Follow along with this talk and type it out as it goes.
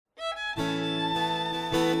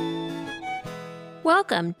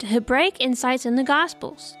Welcome to Hebraic Insights in the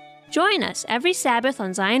Gospels. Join us every Sabbath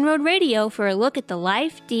on Zion Road Radio for a look at the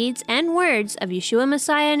life, deeds, and words of Yeshua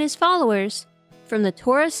Messiah and his followers from the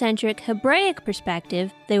Torah-centric Hebraic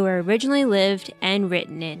perspective they were originally lived and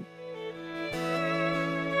written in.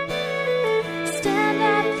 Stand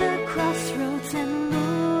at the crossroads and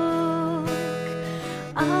look.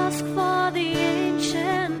 Ask for the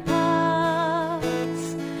ancient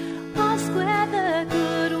paths. Ask where the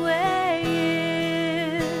good way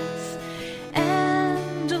is,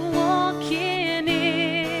 and walk in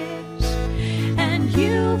it, and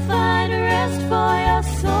you find rest for your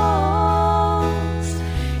souls.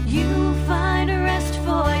 You find rest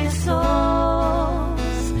for your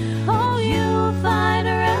souls. Oh, you find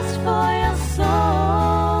rest for your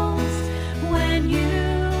souls when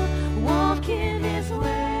you walk in his ways.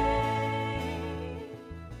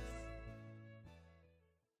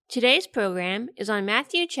 Today's program is on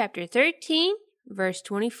Matthew chapter 13, verse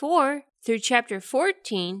 24, through chapter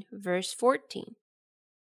 14, verse 14.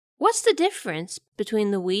 What's the difference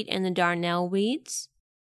between the wheat and the darnel weeds?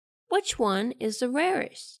 Which one is the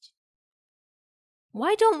rarest?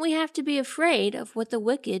 Why don't we have to be afraid of what the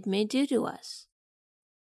wicked may do to us?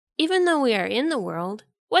 Even though we are in the world,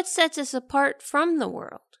 what sets us apart from the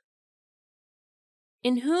world?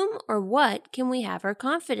 In whom or what can we have our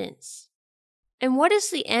confidence? And what is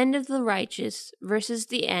the end of the righteous versus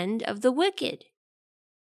the end of the wicked?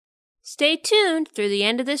 Stay tuned through the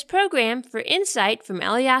end of this program for insight from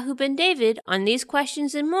Eliyahu ben David on these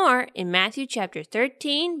questions and more in Matthew chapter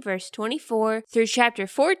 13, verse 24 through chapter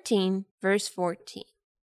 14, verse 14.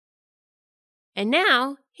 And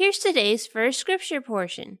now, here's today's first scripture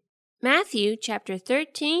portion, Matthew chapter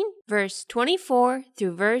 13, verse 24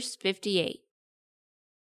 through verse 58.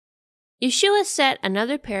 Yeshua set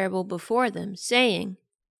another parable before them, saying,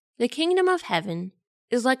 "The kingdom of heaven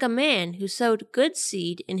is like a man who sowed good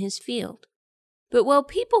seed in his field. But while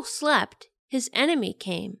people slept, his enemy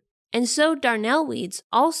came and sowed darnel weeds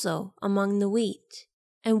also among the wheat,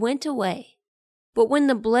 and went away. But when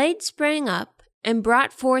the blade sprang up and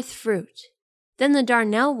brought forth fruit, then the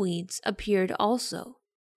darnel weeds appeared also.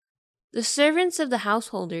 The servants of the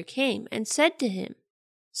householder came and said to him,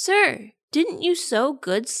 'Sir, didn't you sow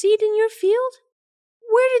good seed in your field?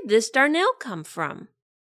 Where did this darnel come from?'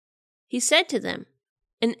 He said to them,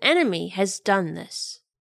 'An enemy has done this.'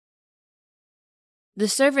 The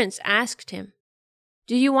servants asked him,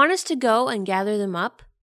 'Do you want us to go and gather them up?'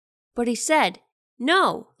 But he said,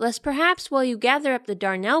 'No, lest perhaps while you gather up the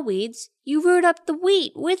darnel weeds, you root up the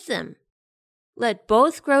wheat with them. Let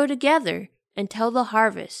both grow together until the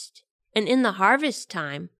harvest, and in the harvest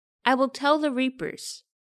time I will tell the reapers,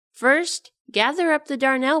 first gather up the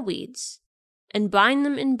darnel weeds, and bind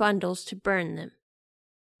them in bundles to burn them,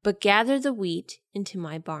 but gather the wheat into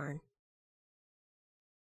my barn.'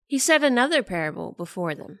 He set another parable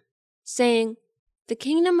before them, saying, 'The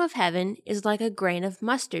kingdom of heaven is like a grain of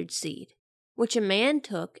mustard seed, which a man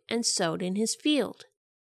took and sowed in his field,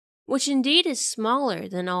 which indeed is smaller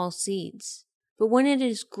than all seeds, but when it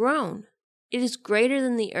is grown, it is greater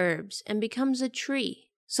than the herbs and becomes a tree,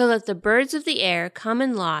 so that the birds of the air come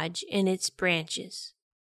and lodge in its branches.'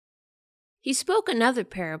 He spoke another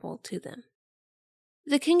parable to them.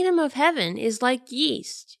 'The kingdom of heaven is like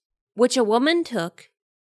yeast, which a woman took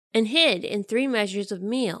and hid in 3 measures of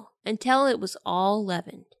meal until it was all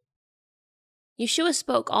leavened.' Yeshua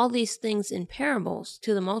spoke all these things in parables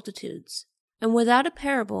to the multitudes, and without a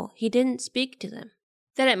parable he didn't speak to them,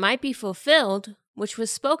 that it might be fulfilled which was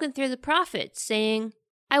spoken through the prophets, saying,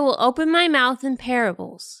 'I will open my mouth in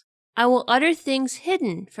parables. I will utter things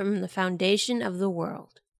hidden from the foundation of the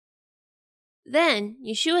world.' Then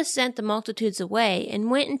Yeshua sent the multitudes away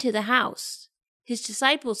and went into the house. His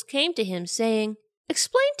disciples came to him, saying,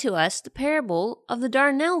 'Explain to us the parable of the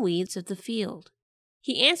darnel weeds of the field.'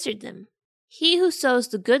 He answered them, 'He who sows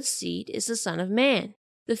the good seed is the Son of Man.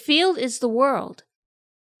 The field is the world.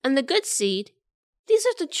 And the good seed, these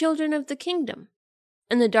are the children of the kingdom.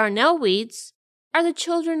 And the darnel weeds are the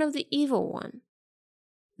children of the evil one.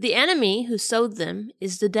 The enemy who sowed them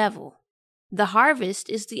is the devil. The harvest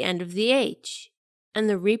is the end of the age, and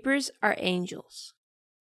the reapers are angels.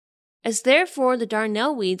 As therefore the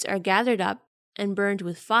darnel weeds are gathered up and burned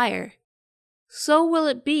with fire, so will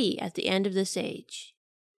it be at the end of this age.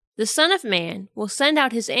 The Son of Man will send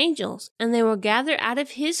out his angels, and they will gather out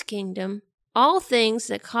of his kingdom all things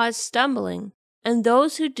that cause stumbling and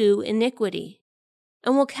those who do iniquity,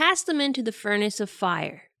 and will cast them into the furnace of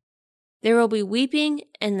fire. There will be weeping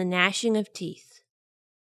and the gnashing of teeth.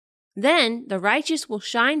 Then the righteous will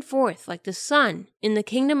shine forth like the sun in the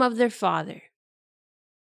kingdom of their Father.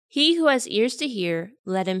 He who has ears to hear,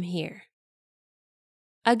 let him hear.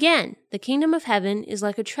 Again, the kingdom of heaven is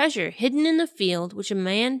like a treasure hidden in the field which a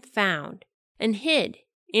man found and hid.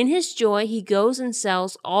 In his joy, he goes and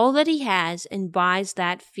sells all that he has and buys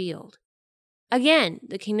that field. Again,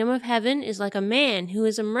 the kingdom of heaven is like a man who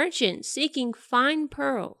is a merchant seeking fine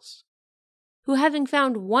pearls, who having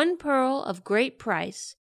found one pearl of great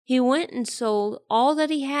price, he went and sold all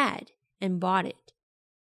that he had and bought it.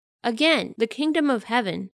 Again, the kingdom of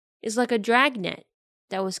heaven is like a dragnet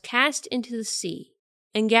that was cast into the sea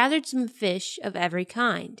and gathered some fish of every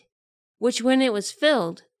kind, which when it was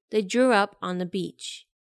filled, they drew up on the beach.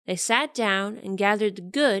 They sat down and gathered the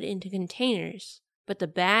good into containers, but the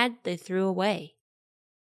bad they threw away.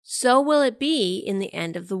 So will it be in the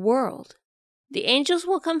end of the world. The angels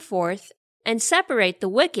will come forth and separate the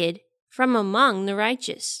wicked from among the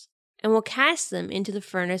righteous, and will cast them into the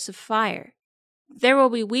furnace of fire. There will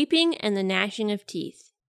be weeping and the gnashing of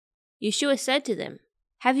teeth. Yeshua said to them,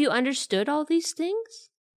 "Have you understood all these things?"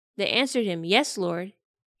 They answered him, "Yes, Lord."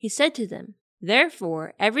 He said to them,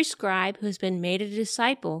 "Therefore, every scribe who has been made a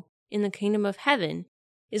disciple in the kingdom of heaven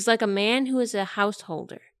is like a man who is a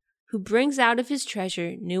householder, who brings out of his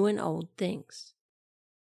treasure new and old things."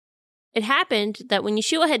 It happened that when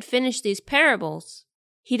Yeshua had finished these parables,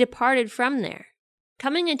 he departed from there.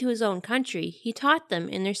 Coming into his own country, he taught them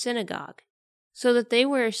in their synagogue, so that they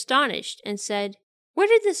were astonished and said, "Where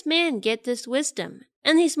did this man get this wisdom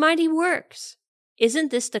and these mighty works?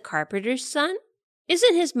 Isn't this the carpenter's son?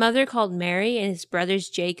 Isn't his mother called Mary and his brothers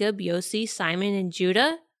Jacob, Yossi, Simon, and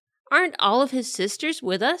Judah? Aren't all of his sisters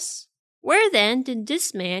with us? Where then did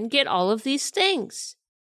this man get all of these things?"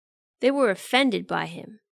 They were offended by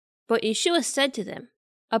him. But Yeshua said to them,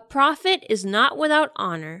 "A prophet is not without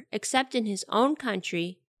honor except in his own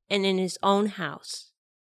country and in his own house."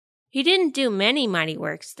 He didn't do many mighty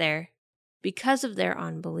works there because of their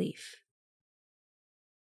unbelief.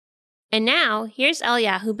 And now, here's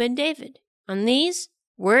Eliyahu ben David on these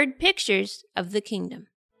word pictures of the kingdom.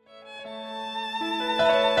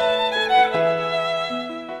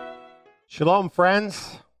 Shalom,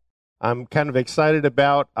 friends. I'm kind of excited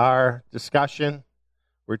about our discussion.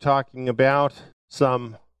 We're talking about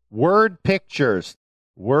some word pictures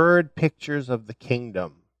of the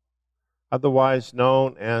kingdom, otherwise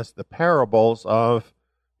known as the parables of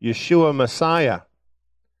Yeshua Messiah,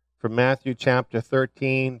 from Matthew chapter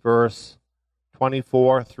 13, verse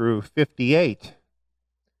 24 through 58.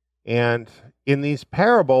 And in these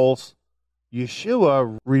parables,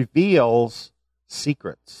 Yeshua reveals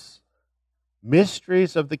secrets,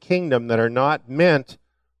 mysteries of the kingdom that are not meant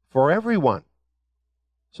for everyone.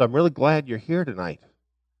 So I'm really glad you're here tonight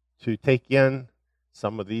to take in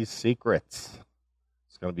some of these secrets.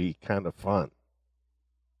 It's going to be kind of fun.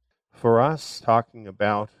 For us, talking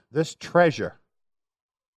about this treasure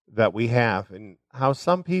that we have and how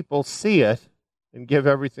some people see it and give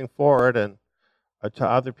everything for it, and to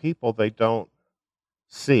other people, they don't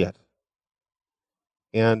see it.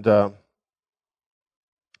 And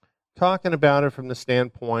talking about it from the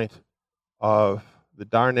standpoint of the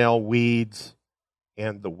darnel weeds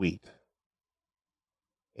and the wheat,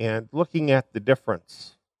 and looking at the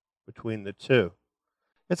difference between the two.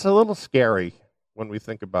 It's a little scary when we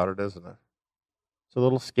think about it, isn't it? It's a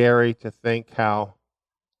little scary to think how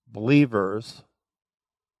believers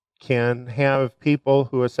can have people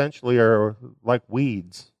who essentially are like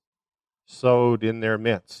weeds sowed in their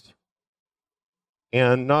midst.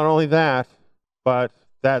 And not only that, but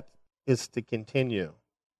that is to continue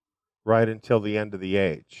right until the end of the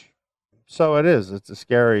age. So it's a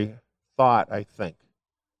scary thought, I think,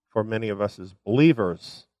 for many of us as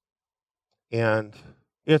believers. And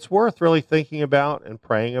it's worth really thinking about and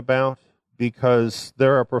praying about, because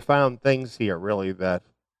there are profound things here, really, that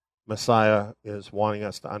Messiah is wanting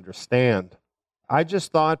us to understand. I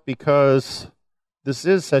just thought, because this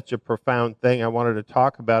is such a profound thing, I wanted to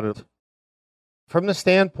talk about it from the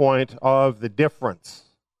standpoint of the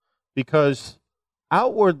difference. Because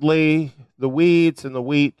outwardly, the weeds and the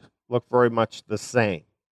wheat look very much the same.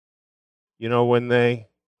 You know, when they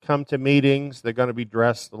come to meetings, they're going to be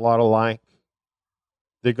dressed a lot alike.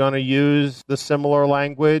 They're going to use the similar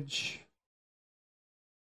language.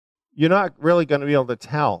 You're not really going to be able to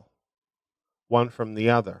tell one from the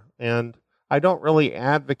other. And I don't really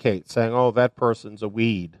advocate saying, "Oh, that person's a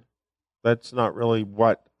weed." That's not really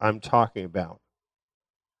what I'm talking about.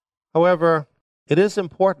 However, it is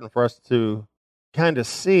important for us to kind of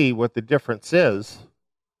see what the difference is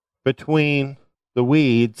between the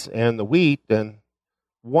weeds and the wheat. And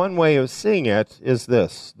one way of seeing it is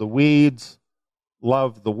this: the weeds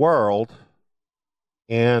love the world,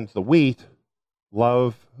 and the wheat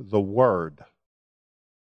love the word.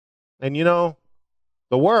 And you know,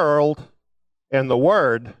 the world and the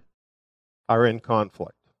Word are in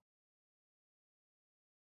conflict.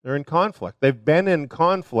 They're in conflict. They've been in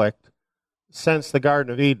conflict since the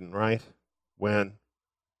Garden of Eden, right? When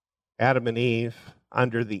Adam and Eve,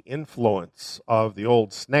 under the influence of the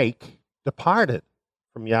old snake, departed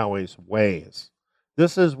from Yahweh's ways.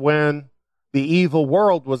 This is when the evil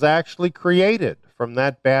world was actually created from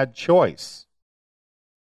that bad choice.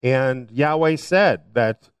 And Yahweh said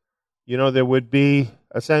that, there would be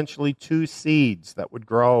essentially two seeds that would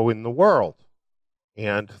grow in the world.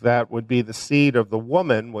 And that would be the seed of the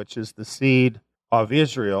woman, which is the seed of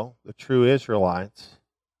Israel, the true Israelites,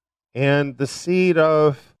 and the seed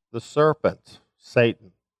of the serpent,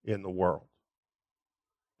 Satan, in the world.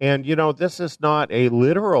 And, this is not a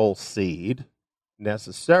literal seed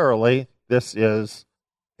necessarily. This is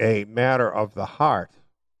a matter of the heart.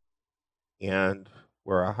 And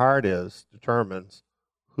where our heart is determines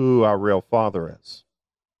who our real Father is.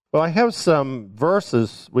 Well, I have some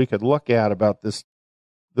verses we could look at about this.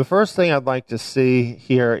 The first thing I'd like to see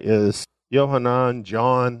here is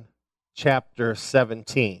John chapter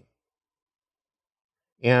 17.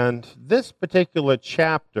 And this particular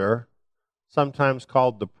chapter, sometimes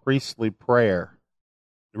called the priestly prayer,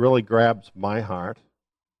 really grabs my heart,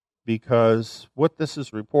 because what this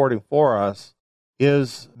is reporting for us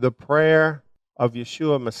is the prayer of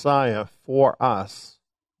Yeshua Messiah for us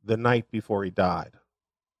the night before he died.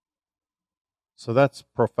 So that's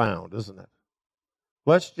profound, isn't it?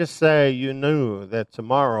 Let's just say you knew that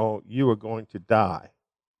tomorrow you were going to die.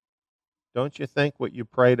 Don't you think what you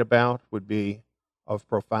prayed about would be of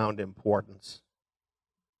profound importance?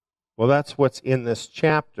 Well, that's what's in this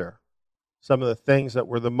chapter. Some of the things that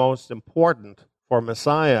were the most important for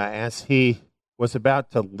Messiah as he was about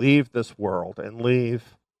to leave this world and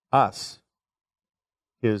leave us,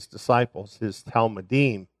 his disciples, his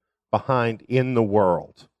Talmudim, behind in the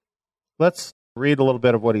world. Let's read a little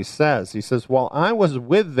bit of what he says. He says, "While I was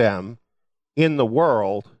with them in the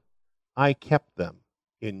world, I kept them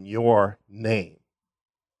in your name."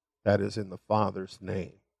 That is, in the Father's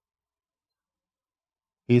name.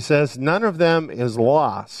 He says, "None of them is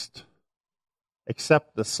lost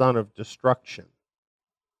except the son of destruction,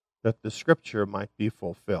 that the scripture might be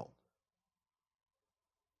fulfilled."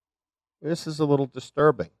 This is a little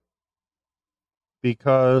disturbing,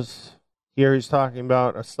 because here he's talking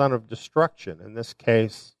about a son of destruction, in this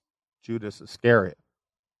case, Judas Iscariot,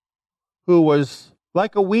 who was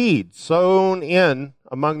like a weed sown in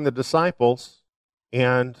among the disciples,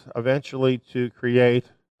 and eventually to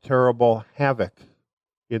create terrible havoc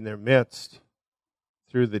in their midst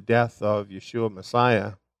through the death of Yeshua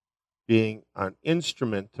Messiah, being an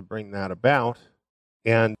instrument to bring that about.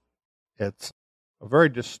 And it's a very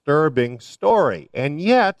disturbing story. And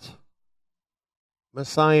yet,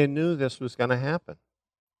 Messiah knew this was going to happen.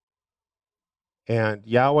 And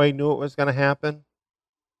Yahweh knew it was going to happen.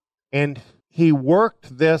 And he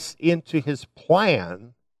worked this into his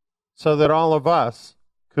plan so that all of us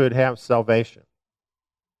could have salvation.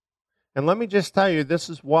 And let me just tell you, this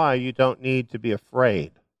is why you don't need to be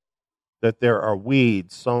afraid that there are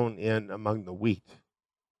weeds sown in among the wheat.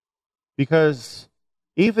 Because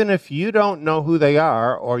even if you don't know who they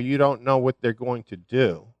are, or you don't know what they're going to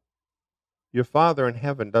do, your Father in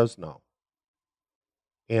heaven does know.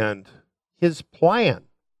 And his plan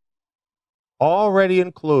already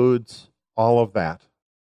includes all of that.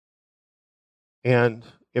 And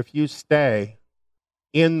if you stay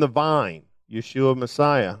in the vine, Yeshua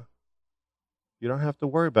Messiah, you don't have to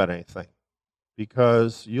worry about anything,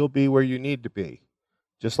 because you'll be where you need to be.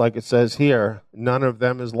 Just like it says here, none of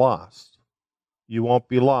them is lost. You won't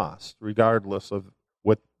be lost, regardless of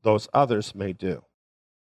what those others may do.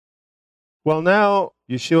 Well, now,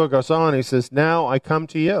 Yeshua goes on, he says, "Now I come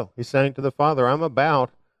to you." He's saying to the Father, I'm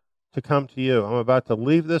about to come to you. I'm about to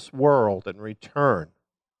leave this world and return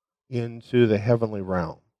into the heavenly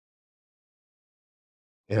realm.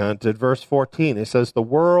 And at verse 14, it says, "The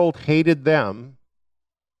world hated them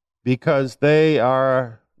because they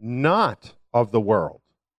are not of the world,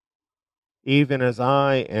 even as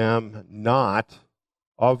I am not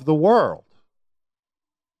of the world."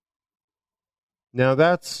 Now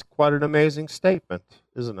that's quite an amazing statement,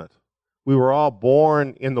 isn't it? We were all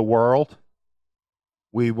born in the world.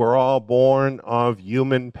 We were all born of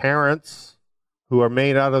human parents who are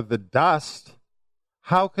made out of the dust.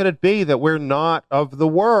 How could it be that we're not of the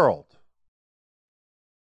world?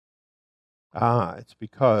 It's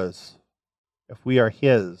because if we are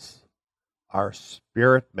his, our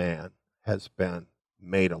spirit man has been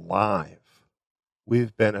made alive.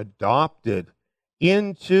 We've been adopted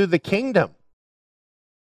into the kingdom.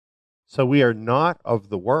 So we are not of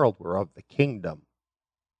the world, we're of the kingdom.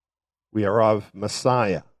 We are of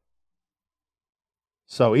Messiah.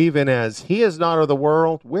 So even as he is not of the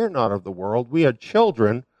world, we're not of the world. We are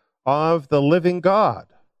children of the living God.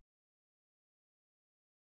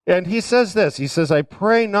 And he says this, he says, I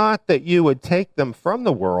pray not that you would take them from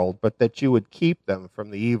the world, but that you would keep them from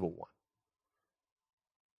the evil one.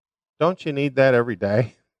 Don't you need that every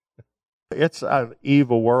day? It's an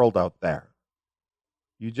evil world out there.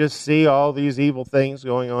 You just see all these evil things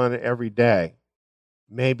going on every day.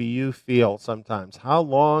 Maybe you feel sometimes, how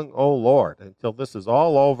long, oh Lord, until this is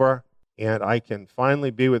all over and I can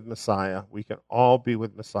finally be with Messiah. We can all be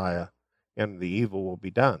with Messiah and the evil will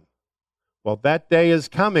be done. Well, that day is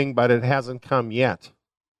coming, but it hasn't come yet.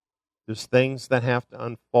 There's things that have to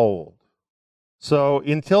unfold. So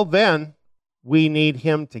until then, we need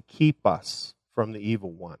him to keep us from the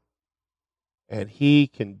evil one. And he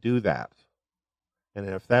can do that. And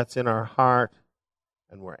if that's in our heart,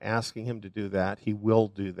 and we're asking him to do that, he will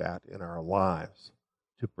do that in our lives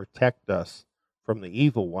to protect us from the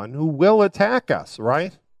evil one who will attack us,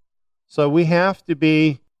 right? So we have to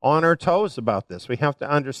be on our toes about this. We have to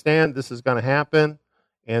understand this is going to happen,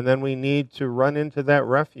 and then we need to run into that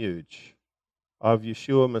refuge of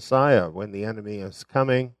Yeshua Messiah when the enemy is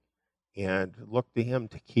coming and look to him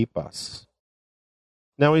to keep us.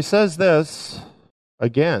 Now he says this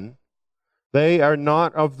again, they are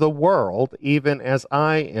not of the world, even as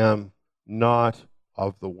I am not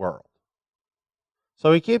of the world.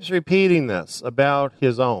 So he keeps repeating this about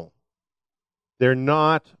his own. They're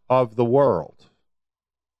not of the world.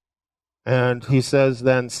 And he says,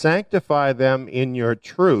 then sanctify them in your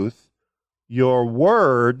truth. Your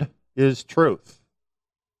word is truth.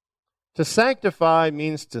 To sanctify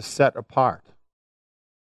means to set apart.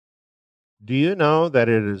 Do you know that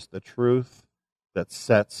it is the truth that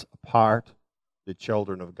sets apart the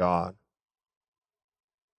children of God?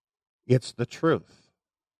 It's the truth.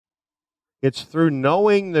 It's through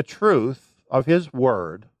knowing the truth of his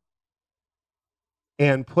word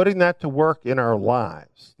and putting that to work in our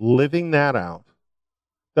lives, living that out,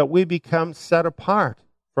 that we become set apart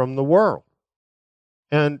from the world.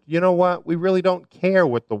 And you know what? We really don't care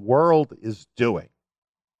what the world is doing.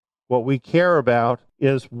 What we care about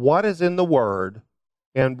is what is in the Word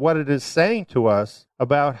and what it is saying to us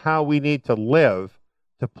about how we need to live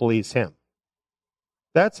to please him.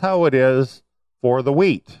 That's how it is for the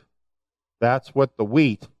wheat. That's what the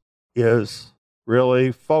wheat is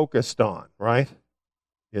really focused on, right?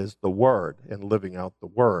 Is the Word and living out the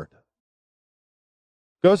Word.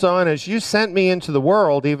 Goes on, as you sent me into the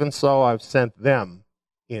world, even so I've sent them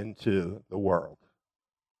into the world.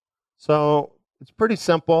 So it's pretty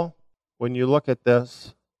simple when you look at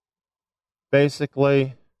this.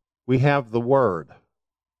 Basically, we have the Word.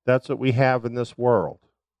 That's what we have in this world.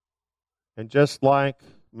 And just like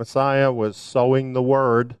Messiah was sowing the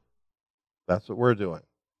Word, that's what we're doing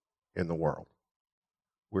in the world.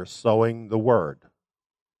 We're sowing the Word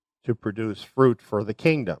to produce fruit for the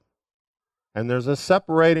kingdom. And there's a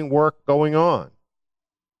separating work going on.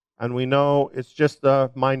 And we know it's just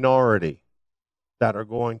a minority that are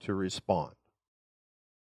going to respond.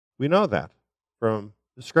 We know that from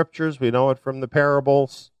the scriptures. We know it from the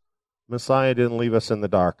parables. Messiah didn't leave us in the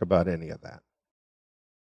dark about any of that.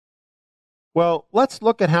 Well, let's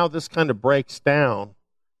look at how this kind of breaks down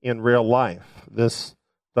in real life, this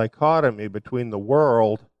dichotomy between the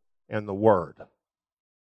world and the Word.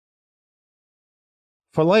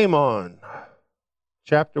 Philemon,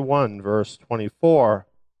 chapter 1, verse 24,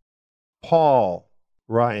 Paul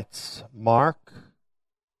writes, Mark,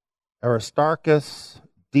 Aristarchus,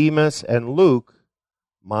 Demas, and Luke,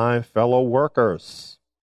 my fellow workers.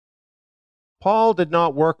 Paul did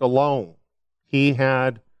not work alone. He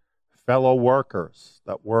had fellow workers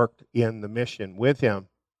that worked in the mission with him,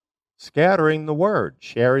 scattering the word,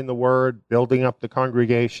 sharing the word, building up the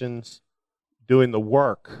congregations, doing the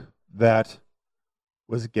work that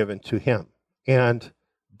was given to him. And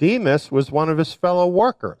Demas was one of his fellow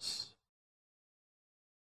workers.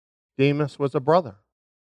 Demas was a brother.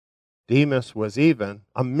 Demas was even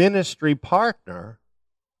a ministry partner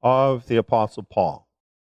of the Apostle Paul.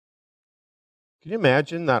 Can you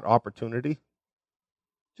imagine that opportunity?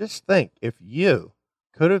 Just think if you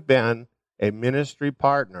could have been a ministry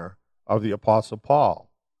partner of the Apostle Paul.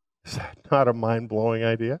 Is that not a mind-blowing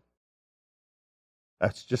idea?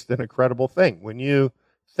 That's just an incredible thing. When you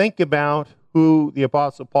think about who the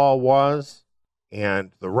Apostle Paul was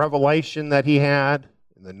and the revelation that he had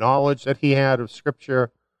and the knowledge that he had of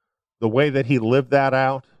Scripture, the way that he lived that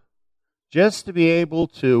out, just to be able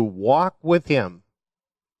to walk with him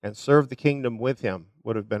and serve the kingdom with him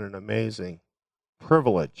would have been an amazing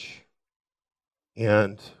privilege.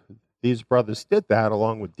 And these brothers did that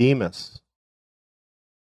along with Demas.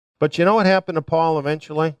 But you know what happened to Paul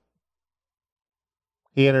eventually?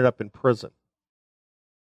 He ended up in prison.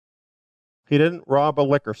 He didn't rob a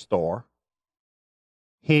liquor store.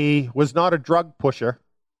 He was not a drug pusher.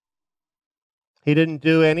 He didn't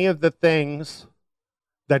do any of the things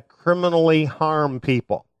that criminally harm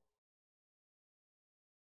people.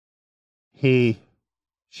 He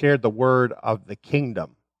shared the word of the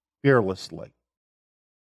kingdom fearlessly.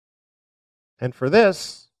 And for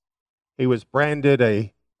this, he was branded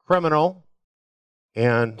a criminal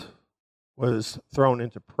and was thrown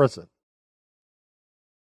into prison.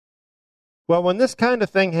 Well, when this kind of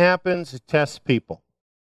thing happens, it tests people.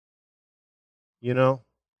 You know,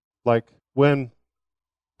 like when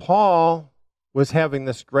Paul was having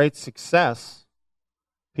this great success,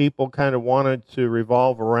 people kind of wanted to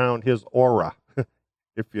revolve around his aura,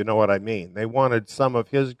 if you know what I mean. They wanted some of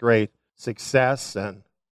his great success and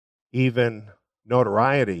even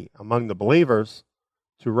notoriety among the believers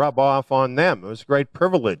to rub off on them. It was a great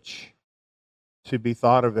privilege to be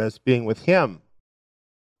thought of as being with him.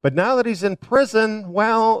 But now that he's in prison,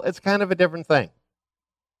 well, it's kind of a different thing.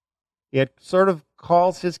 It sort of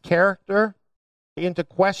calls his character into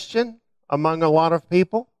question among a lot of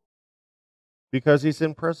people because he's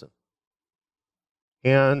in prison.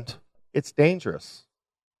 And it's dangerous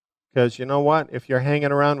because you know what? If you're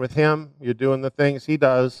hanging around with him, you're doing the things he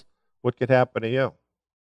does, what could happen to you?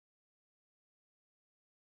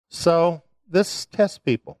 So this tests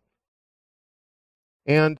people.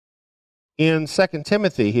 And in 2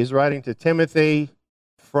 Timothy, he's writing to Timothy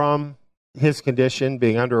from his condition,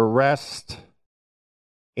 being under arrest.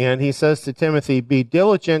 And he says to Timothy, "Be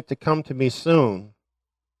diligent to come to me soon,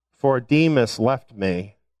 for Demas left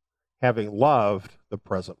me, having loved the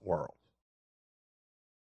present world."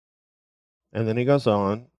 And then he goes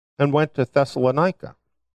on, "and went to Thessalonica.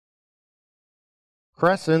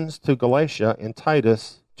 Crescens to Galatia, and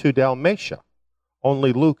Titus to Dalmatia.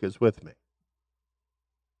 Only Luke is with me."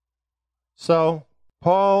 So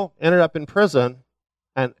Paul ended up in prison,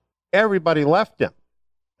 and everybody left him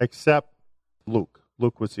except Luke.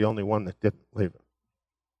 Luke was the only one that didn't leave him.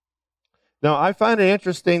 Now, I find it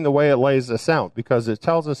interesting the way it lays this out, because it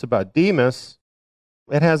tells us about Demas.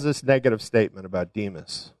 It has this negative statement about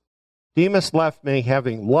Demas. Demas left me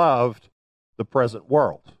having loved the present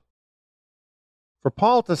world. For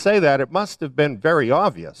Paul to say that, it must have been very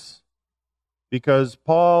obvious, because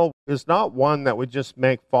Paul is not one that would just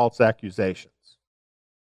make false accusations,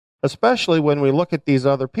 especially when we look at these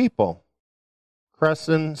other people,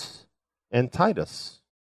 Crescens and Titus.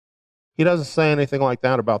 He doesn't say anything like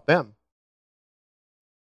that about them.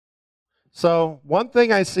 So one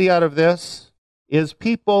thing I see out of this is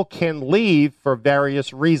people can leave for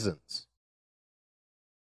various reasons.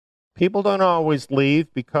 People don't always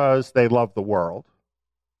leave because they love the world.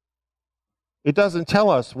 It doesn't tell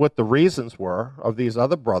us what the reasons were of these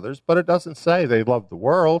other brothers, but it doesn't say they loved the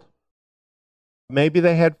world. Maybe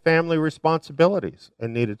they had family responsibilities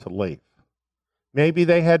and needed to leave. Maybe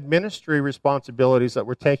they had ministry responsibilities that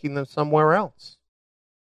were taking them somewhere else.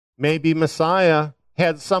 Maybe Messiah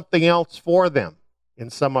had something else for them in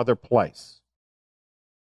some other place.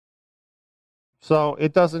 So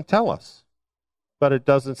it doesn't tell us, but it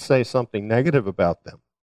doesn't say something negative about them.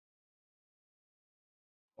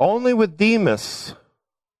 Only with Demas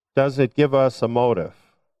does it give us a motive,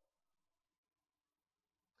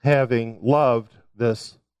 having loved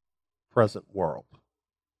this present world.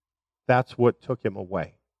 That's what took him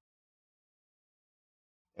away.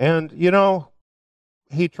 And, you know,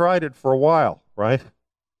 he tried it for a while, right?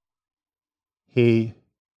 He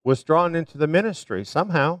was drawn into the ministry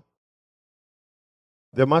somehow.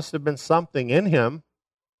 There must have been something in him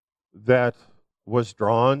that was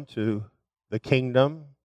drawn to the kingdom,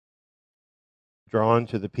 drawn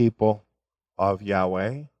to the people of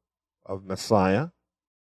Yahweh, of Messiah.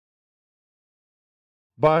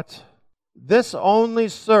 But this only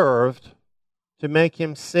served to make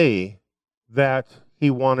him see that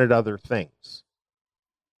he wanted other things.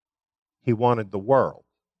 He wanted the world.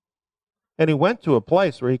 And he went to a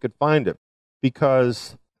place where he could find it,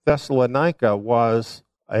 because Thessalonica was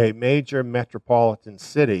a major metropolitan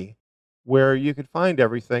city where you could find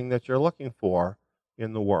everything that you're looking for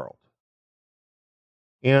in the world.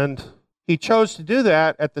 And he chose to do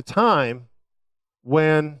that at the time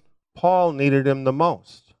when Paul needed him the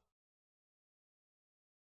most.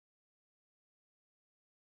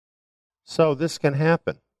 So this can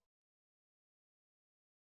happen.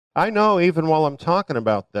 I know even while I'm talking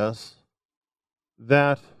about this,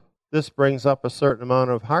 that this brings up a certain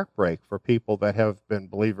amount of heartbreak for people that have been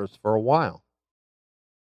believers for a while.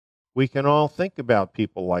 We can all think about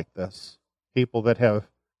people like this, people that have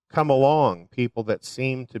come along, people that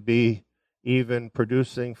seem to be even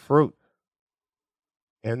producing fruit.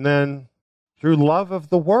 And then through love of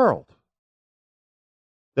the world,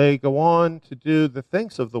 they go on to do the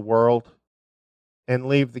things of the world and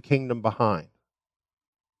leave the kingdom behind.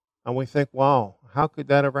 And we think, wow, how could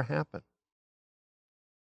that ever happen?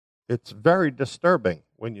 It's very disturbing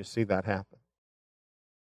when you see that happen.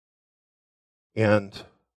 And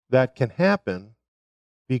that can happen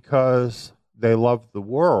because they love the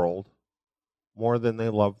world more than they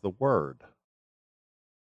love the Word.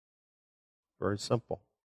 Very simple.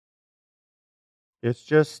 It's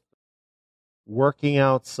just working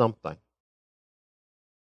out something.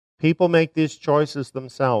 People make these choices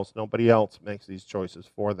themselves. Nobody else makes these choices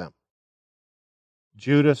for them.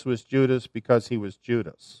 Judas was Judas because he was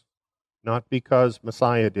Judas, not because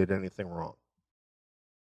Messiah did anything wrong.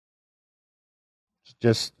 It's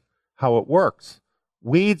just how it works.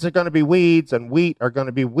 Weeds are going to be weeds, and wheat are going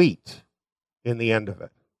to be wheat in the end of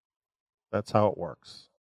it. That's how it works.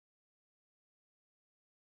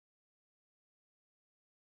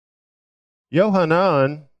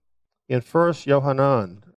 Yohanan, in 1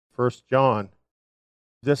 John,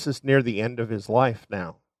 this is near the end of his life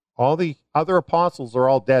now. All the other apostles are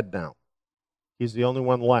all dead now. He's the only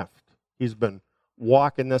one left. He's been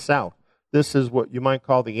walking this out. This is what you might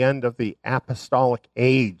call the end of the apostolic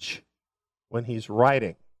age when he's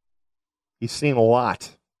writing. He's seen a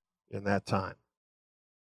lot in that time.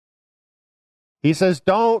 He says,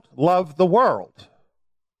 don't love the world,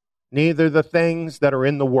 neither the things that are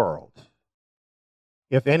in the world.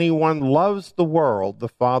 If anyone loves the world, the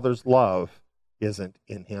Father's love isn't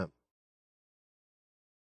in him.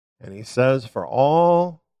 And he says, for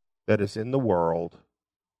all that is in the world,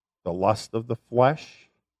 the lust of the flesh,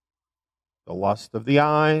 the lust of the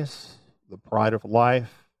eyes, the pride of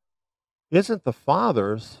life, isn't the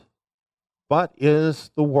Father's, but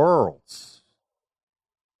is the world's.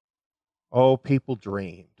 Oh, people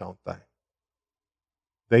dream, don't they?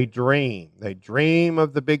 They dream. They dream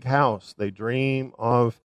of the big house. They dream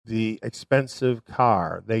of the expensive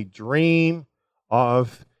car. They dream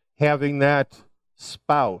of having that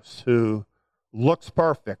spouse who looks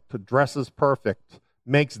perfect, who dresses perfect,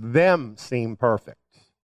 makes them seem perfect.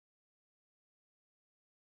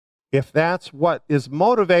 If that's what is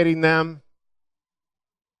motivating them,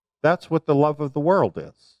 that's what the love of the world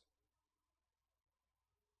is.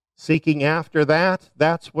 Seeking after that,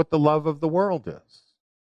 that's what the love of the world is.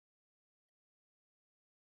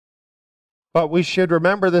 But we should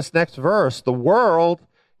remember this next verse. The world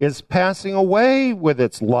is passing away with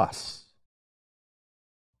its lusts.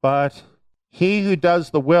 But he who does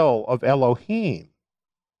the will of Elohim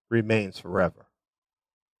remains forever.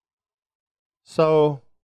 So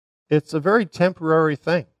it's a very temporary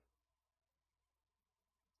thing.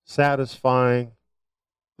 Satisfying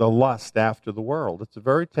the lust after the world. It's a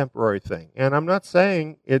very temporary thing. And I'm not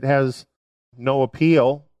saying it has no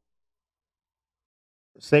appeal.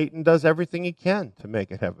 Satan does everything he can to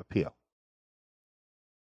make it have appeal.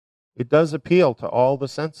 It does appeal to all the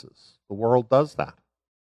senses. The world does that.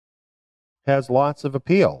 Has lots of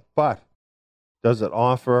appeal. But does it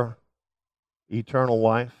offer eternal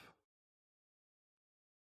life?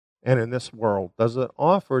 And in this world, does it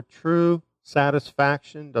offer true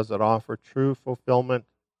satisfaction? Does it offer true fulfillment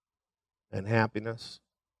and happiness?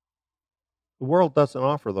 The world doesn't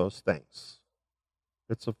offer those things.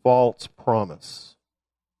 It's a false promise.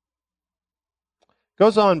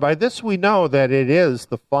 Goes on, by this we know that it is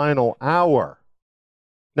the final hour.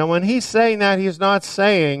 Now, when he's saying that, he's not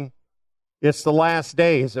saying it's the last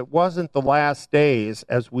days. It wasn't the last days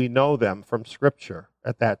as we know them from Scripture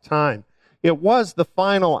at that time. It was the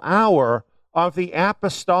final hour of the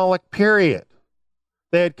apostolic period.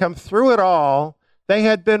 They had come through it all. They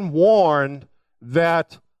had been warned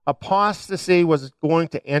that apostasy was going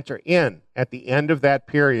to enter in at the end of that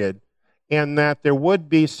period, and that there would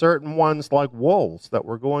be certain ones like wolves that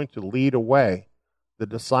were going to lead away the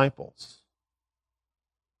disciples.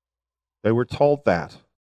 They were told that.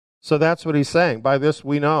 So that's what he's saying. By this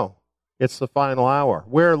we know it's the final hour.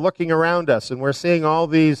 We're looking around us and we're seeing all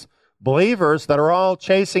these believers that are all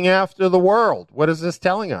chasing after the world. What is this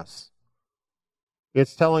telling us?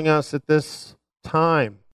 It's telling us that this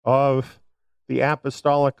time of the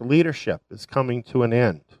apostolic leadership is coming to an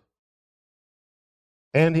end.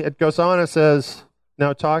 And it goes on and says,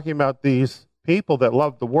 now talking about these people that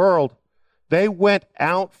love the world, they went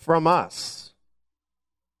out from us.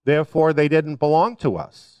 Therefore, they didn't belong to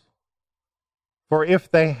us. For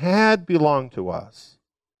if they had belonged to us,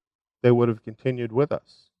 they would have continued with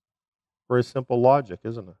us. Very simple logic,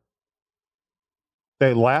 isn't it?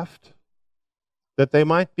 they left, that they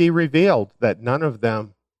might be revealed that none of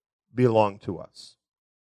them belong to us.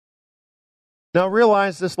 Now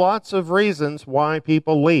realize there's lots of reasons why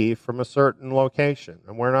people leave from a certain location.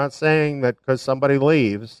 And we're not saying that because somebody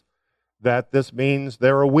leaves that this means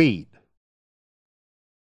they're a weed.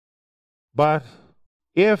 But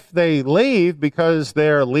if they leave because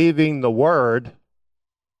they're leaving the Word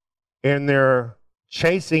and they're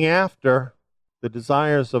chasing after the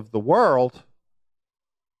desires of the world,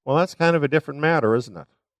 well, that's kind of a different matter, isn't it?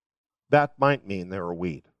 That might mean they're a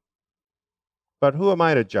weed. But who am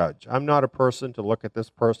I to judge? I'm not a person to look at this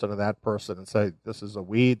person or that person and say, this is a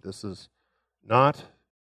weed, this is not.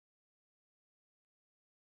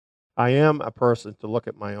 I am a person to look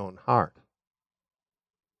at my own heart.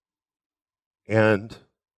 And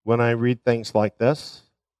when I read things like this,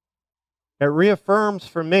 it reaffirms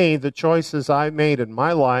for me the choices I made in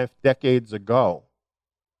my life decades ago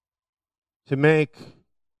to make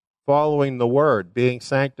following the Word, being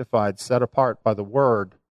sanctified, set apart by the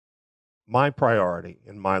Word, my priority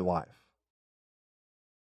in my life.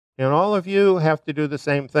 And all of you have to do the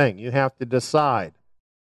same thing. You have to decide,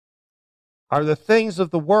 are the things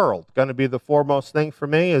of the world going to be the foremost thing for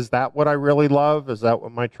me? Is that what I really love? Is that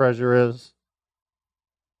what my treasure is?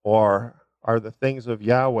 Or are the things of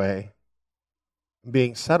Yahweh,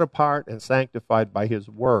 being set apart and sanctified by His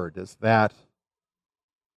Word, is that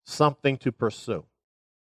something to pursue?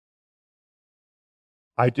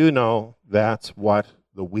 I do know that's what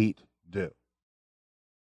the wheat do.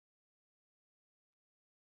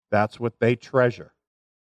 That's what they treasure.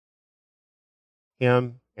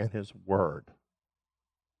 Him and His Word.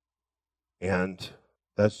 And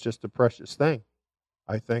that's just a precious thing,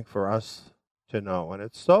 I think, for us to know. And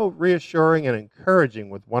it's so reassuring and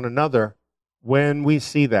encouraging with one another when we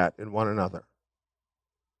see that in one another.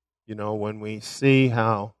 You know, when we see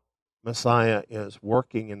how Messiah is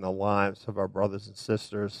working in the lives of our brothers and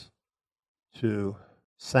sisters to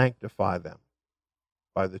sanctify them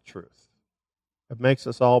by the truth. It makes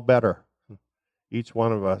us all better. Each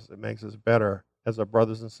one of us, it makes us better as our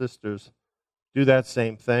brothers and sisters do that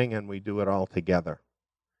same thing, and we do it all together.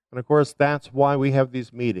 And of course, that's why we have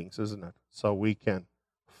these meetings, isn't it? So we can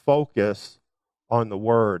focus on the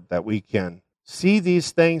Word, that we can see these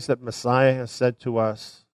things that Messiah has said to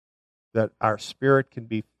us, that our spirit can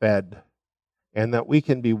be fed, and that we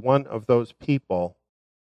can be one of those people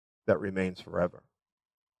that remains forever.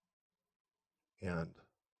 And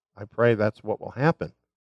I pray that's what will happen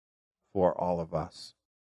for all of us.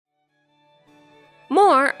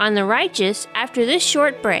 More on the righteous after this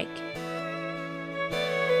short break.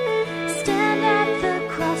 Stand at the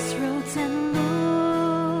crossroads and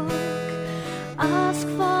look. Ask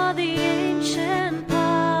for the ancient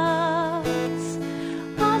paths.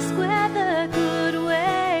 Ask where the good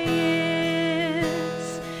way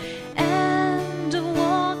is, and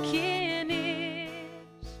walk in it.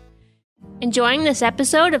 Enjoying this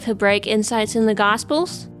episode of Hebraic Insights in the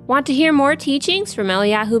Gospels? Want to hear more teachings from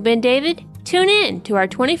Eliyahu ben David? Tune in to our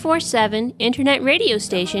 24/7 internet radio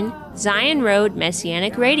station, Zion Road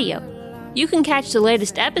Messianic Radio. You can catch the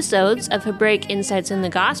latest episodes of Hebraic Insights in the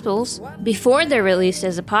Gospels before they're released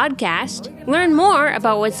as a podcast, learn more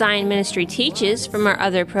about what Zion Ministry teaches from our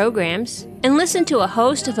other programs, and listen to a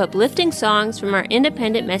host of uplifting songs from our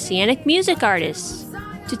independent Messianic music artists.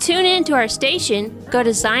 To tune in to our station, go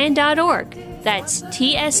to zion.org. That's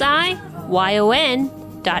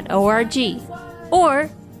TSIYON.org. Or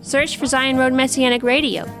search for Zion Road Messianic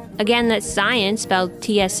Radio. Again, that's Zion, spelled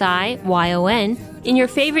TSIYON, in your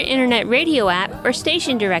favorite internet radio app or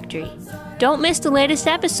station directory. Don't miss the latest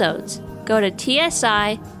episodes. Go to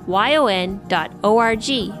TSIYON.org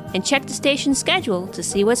and check the station schedule to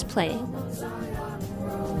see what's playing.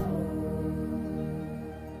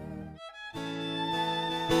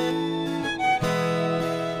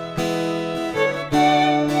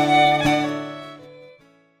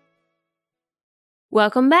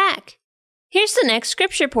 Welcome back. Here's the next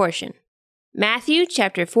scripture portion. Matthew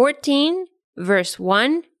chapter 14, verse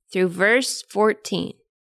 1 through verse 14.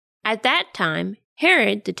 At that time,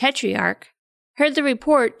 Herod the Tetrarch heard the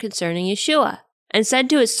report concerning Yeshua, and said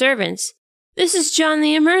to his servants, "This is John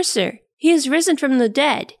the Immerser. He has risen from the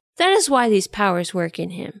dead. That is why these powers work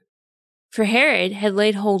in him." For Herod had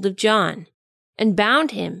laid hold of John, and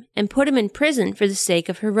bound him, and put him in prison for the sake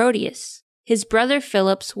of Herodias, his brother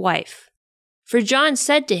Philip's wife. For John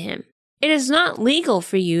said to him, "It is not legal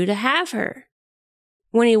for you to have her."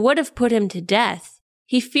 When he would have put him to death,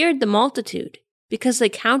 he feared the multitude, because they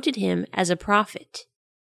counted him as a prophet.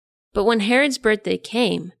 But when Herod's birthday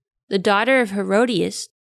came, the daughter of Herodias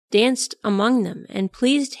danced among them and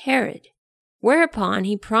pleased Herod, whereupon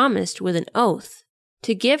he promised with an oath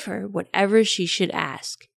to give her whatever she should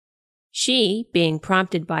ask. She, being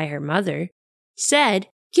prompted by her mother, said,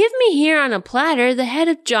 "Give me here on a platter the head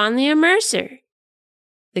of John the Immerser."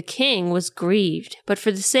 The king was grieved, but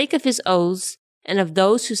for the sake of his oaths and of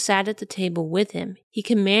those who sat at the table with him, he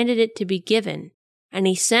commanded it to be given, and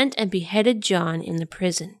he sent and beheaded John in the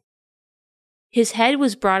prison. His head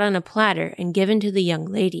was brought on a platter and given to the young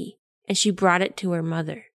lady, and she brought it to her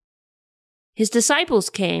mother. His disciples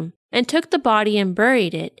came and took the body and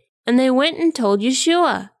buried it, and they went and told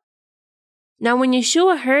Yeshua. Now when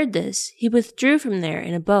Yeshua heard this, he withdrew from there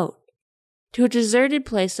in a boat, to a deserted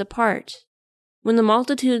place apart. When the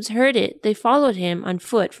multitudes heard it, they followed him on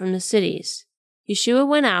foot from the cities. Yeshua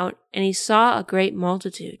went out, and he saw a great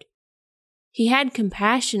multitude. He had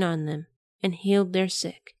compassion on them and healed their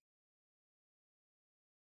sick.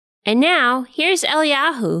 And now, here's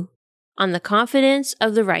Eliyahu on the confidence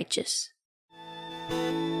of the righteous.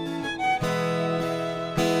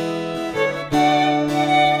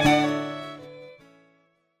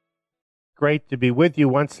 Great to be with you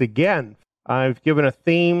once again. I've given a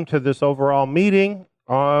theme to this overall meeting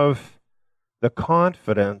of the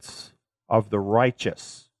confidence of the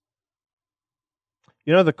righteous.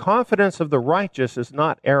 You know, the confidence of the righteous is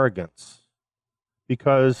not arrogance,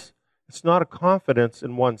 because it's not a confidence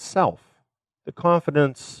in oneself. The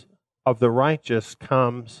confidence of the righteous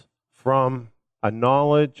comes from a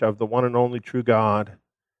knowledge of the one and only true God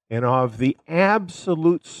and of the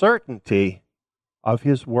absolute certainty of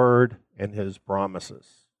His word and His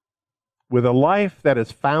promises. With a life that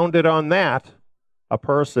is founded on that, a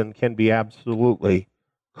person can be absolutely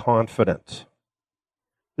confident.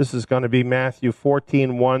 This is going to be Matthew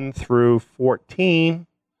 14:1 through 14,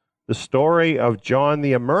 the story of John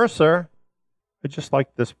the Immerser. I just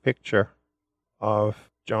like this picture of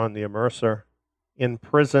John the Immerser in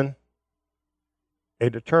prison. A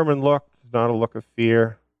determined look, not a look of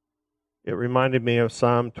fear. It reminded me of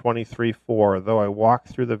Psalm 23:4. Though I walk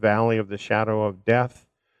through the valley of the shadow of death,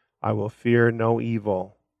 I will fear no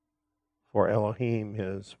evil, for Elohim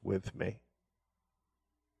is with me.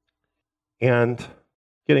 And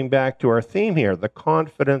getting back to our theme here, the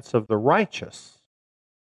confidence of the righteous.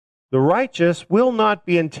 The righteous will not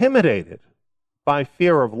be intimidated by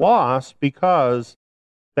fear of loss because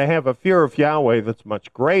they have a fear of Yahweh that's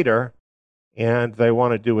much greater, and they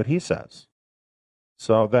want to do what He says.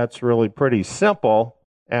 So that's really pretty simple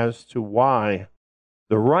as to why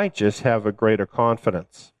the righteous have a greater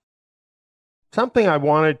confidence. Something I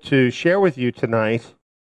wanted to share with you tonight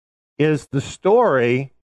is the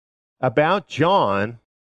story about John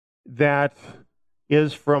that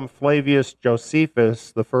is from Flavius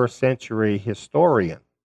Josephus, the first century historian.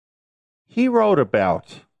 He wrote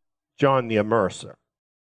about John the Immerser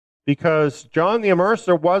because John the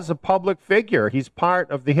Immerser was a public figure. He's part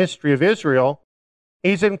of the history of Israel.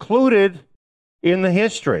 He's included in the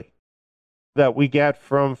history that we get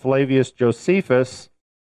from Flavius Josephus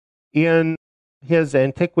in his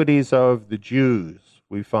Antiquities of the Jews.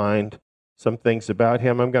 We find some things about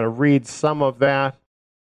him. I'm going to read some of that,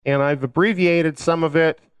 and I've abbreviated some of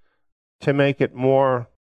it to make it more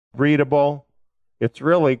readable. It's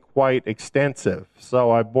really quite extensive, so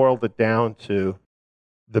I boiled it down to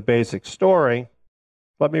the basic story.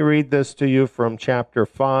 Let me read this to you from chapter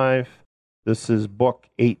 5. This is book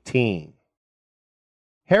 18.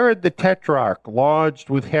 Herod the Tetrarch lodged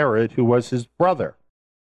with Herod, who was his brother.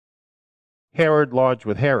 Herod lodged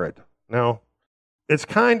with Herod. Now, it's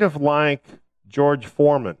kind of like George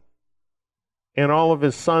Foreman and all of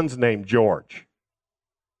his sons named George.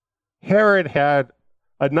 Herod had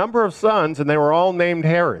a number of sons, and they were all named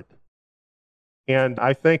Herod. And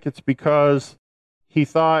I think it's because he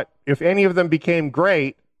thought if any of them became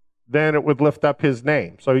great, then it would lift up his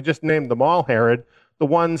name. So he just named them all Herod. The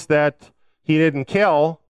ones that he didn't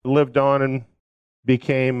kill lived on and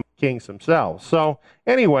became kings themselves. So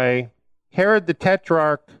anyway, Herod the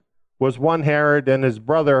Tetrarch was one Herod, and his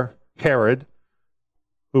brother Herod,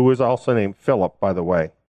 who was also named Philip, by the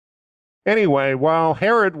way. Anyway, while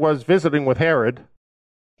Herod was visiting with Herod,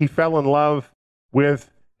 he fell in love with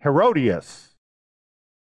Herodias,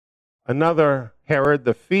 another Herod,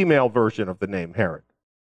 the female version of the name Herod.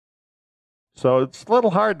 So it's a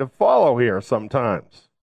little hard to follow here sometimes.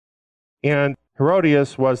 And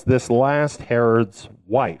Herodias was this last Herod's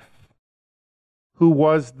wife, who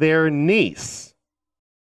was their niece.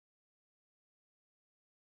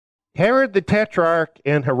 Herod the Tetrarch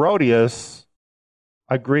and Herodias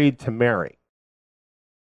agreed to marry.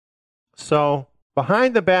 So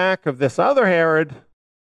behind the back of this other Herod,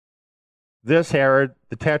 this Herod,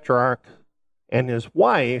 the Tetrarch, and his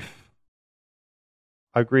wife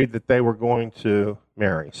agreed that they were going to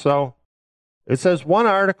marry. So It says one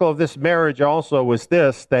article of this marriage also was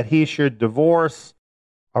this, that he should divorce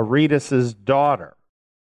Aretas's daughter.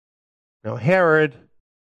 Now, Herod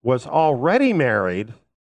was already married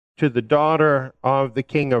to the daughter of the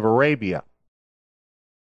king of Arabia.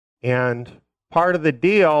 And part of the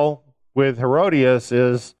deal with Herodias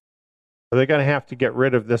is they're going to have to get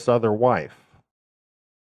rid of this other wife.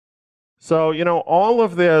 So, all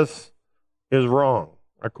of this is wrong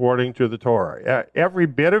according to the Torah. Every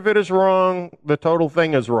bit of it is wrong. The total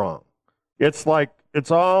thing is wrong. It's like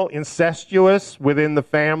it's all incestuous within the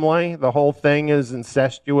family. The whole thing is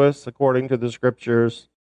incestuous according to the scriptures.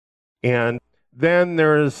 And then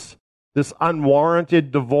there's this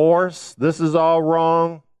unwarranted divorce. This is all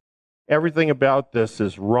wrong. Everything about this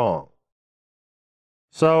is wrong.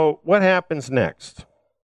 So what happens next?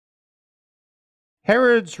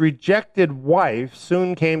 Herod's rejected wife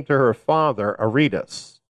soon came to her father,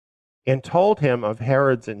 Aretas, and told him of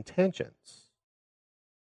Herod's intentions.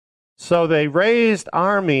 So they raised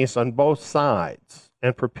armies on both sides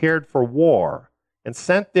and prepared for war and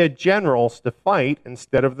sent their generals to fight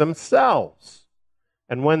instead of themselves.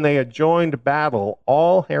 And when they had joined battle,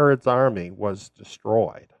 all Herod's army was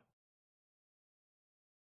destroyed.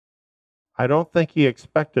 I don't think he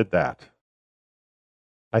expected that.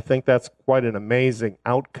 I think that's quite an amazing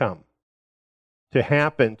outcome to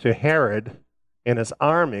happen to Herod and his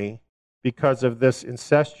army because of this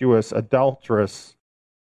incestuous, adulterous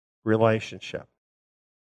relationship.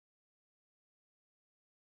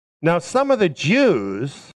 Now, some of the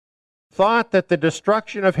Jews thought that the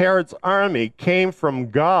destruction of Herod's army came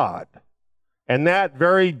from God, and that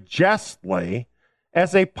very justly,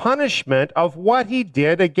 as a punishment of what he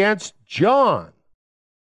did against John,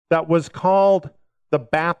 that was called the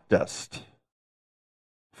Baptist.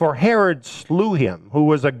 For Herod slew him, who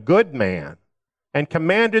was a good man, and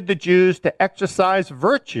commanded the Jews to exercise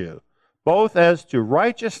virtue, both as to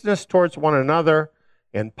righteousness towards one another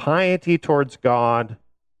and piety towards God,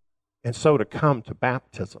 and so to come to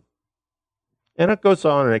baptism. And it goes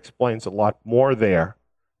on and explains a lot more there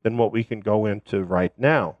than what we can go into right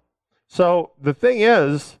now. So the thing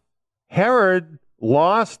is, Herod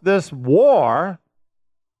lost this war,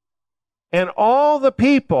 and all the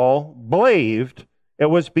people believed it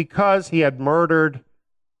was because he had murdered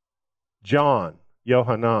John,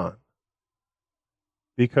 Yohanan,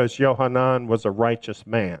 because Yohanan was a righteous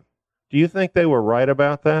man. Do you think they were right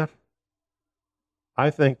about that?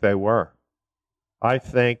 I think they were. I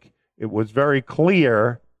think it was very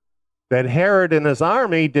clear that Herod and his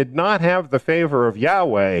army did not have the favor of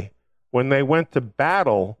Yahweh when they went to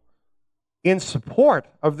battle in support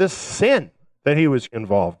of this sin that he was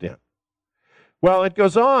involved in. Well, it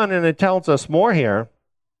goes on and it tells us more here.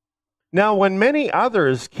 Now, when many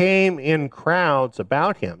others came in crowds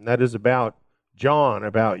about him, that is about John,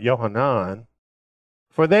 about Yohanan,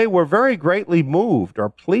 for they were very greatly moved or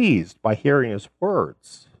pleased by hearing his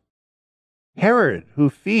words. Herod, who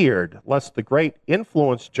feared lest the great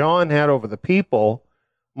influence John had over the people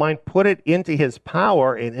might put it into his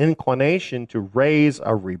power and inclination to raise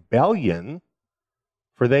a rebellion,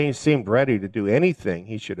 for they seemed ready to do anything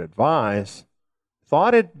he should advise,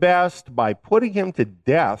 thought it best by putting him to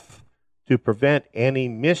death to prevent any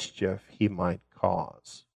mischief he might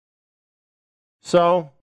cause. So,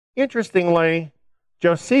 interestingly,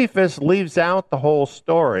 Josephus leaves out the whole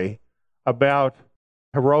story about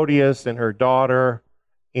Herodias and her daughter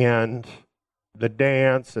and the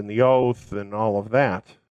dance and the oath and all of that.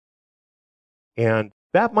 And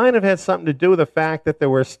that might have had something to do with the fact that there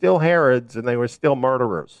were still Herods and they were still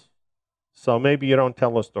murderers. So maybe you don't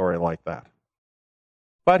tell a story like that.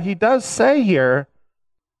 But he does say here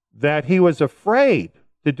that he was afraid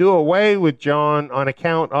to do away with John on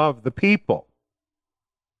account of the people.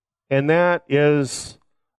 And that is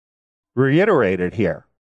reiterated here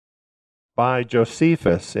by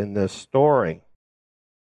Josephus in this story.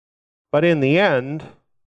 But in the end,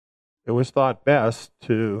 it was thought best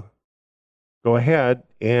to go ahead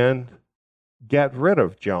and get rid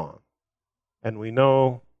of John. And we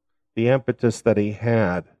know the impetus that he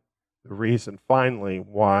had, the reason finally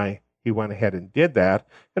why he went ahead and did that.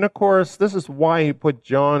 And of course, this is why he put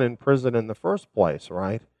John in prison in the first place,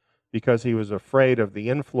 right? Because he was afraid of the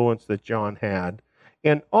influence that John had.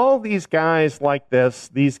 And all these guys like this,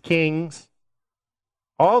 these kings,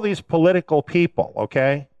 all these political people,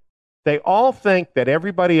 okay, they all think that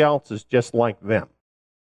everybody else is just like them.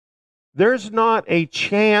 There's not a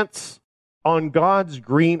chance on God's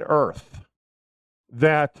green earth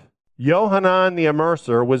that Yohanan the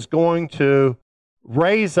Immerser was going to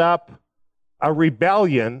raise up a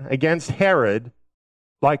rebellion against Herod,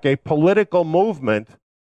 like a political movement,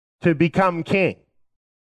 to become king.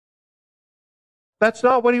 That's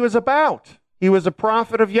not what he was about. He was a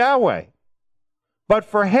prophet of Yahweh. But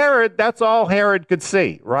for Herod, that's all Herod could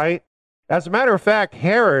see, right? As a matter of fact,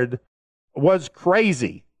 Herod was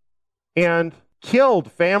crazy and killed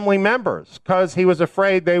family members because he was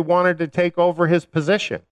afraid they wanted to take over his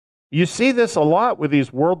position. You see this a lot with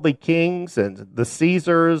these worldly kings and the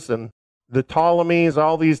Caesars and the Ptolemies,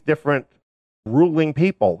 all these different ruling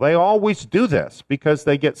people. They always do this because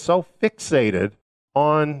they get so fixated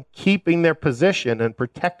on keeping their position and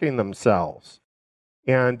protecting themselves.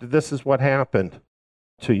 And this is what happened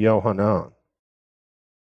to Yohanan.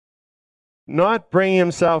 Not bringing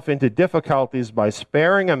himself into difficulties by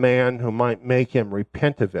sparing a man who might make him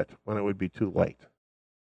repent of it when it would be too late.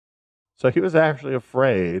 So he was actually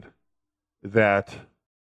afraid that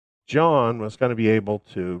John was going to be able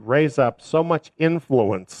to raise up so much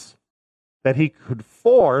influence that he could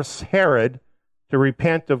force Herod to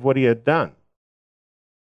repent of what he had done.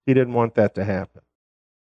 He didn't want that to happen.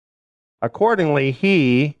 Accordingly,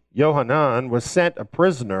 he, Yohanan, was sent a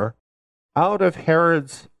prisoner out of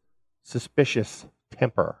Herod's suspicious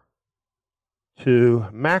temper to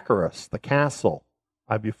Machaerus, the castle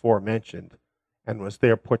I before mentioned, and was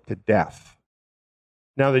there put to death.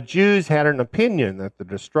 Now the Jews had an opinion that the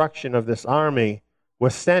destruction of this army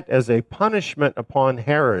was sent as a punishment upon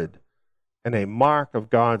Herod and a mark of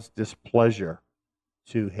God's displeasure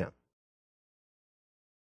to him.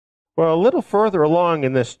 Well, a little further along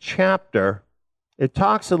in this chapter, it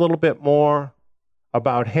talks a little bit more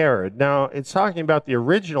about Herod. Now, it's talking about the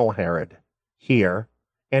original Herod here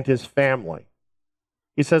and his family.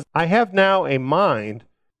 He says, I have now a mind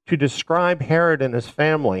to describe Herod and his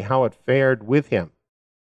family, how it fared with him.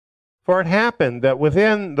 For it happened that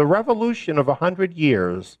within the revolution of 100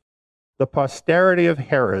 years, the posterity of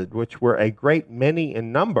Herod, which were a great many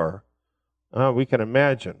in number, we can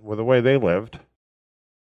imagine with the way they lived,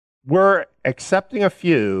 were, excepting a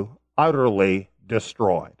few, utterly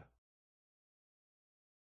destroyed.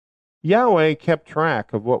 Yahweh kept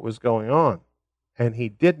track of what was going on, and he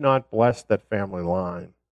did not bless that family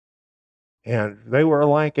line. And they were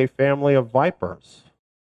like a family of vipers.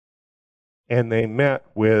 And they met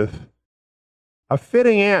with a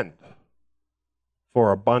fitting end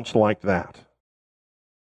for a bunch like that.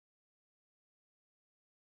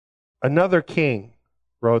 Another king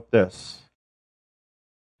wrote this,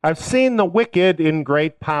 I've seen the wicked in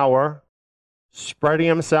great power, spreading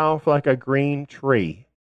himself like a green tree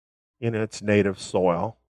in its native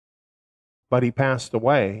soil. But he passed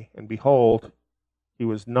away, and behold, he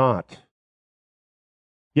was not.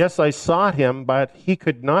 Yes, I sought him, but he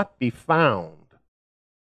could not be found.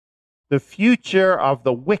 The future of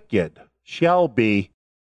the wicked shall be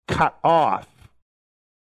cut off.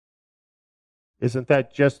 Isn't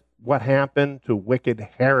that just what happened to wicked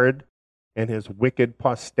Herod and his wicked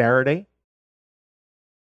posterity?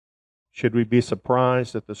 Should we be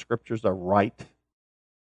surprised that the scriptures are right?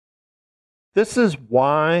 This is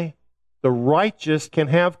why the righteous can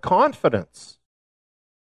have confidence.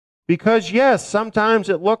 Because yes, sometimes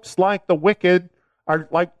it looks like the wicked are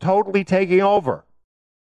like totally taking over.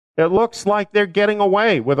 It looks like they're getting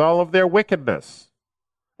away with all of their wickedness.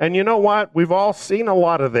 And you know what? We've all seen a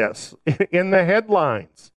lot of this in the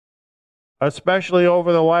headlines, especially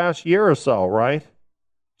over the last year or so, right?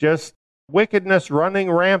 Just wickedness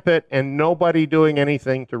running rampant and nobody doing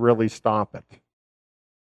anything to really stop it.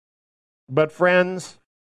 But friends,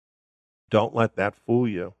 don't let that fool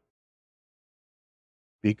you.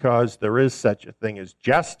 Because there is such a thing as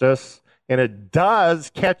justice, and it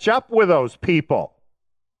does catch up with those people.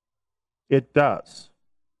 It does.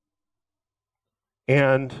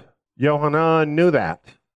 And Yohanan knew that.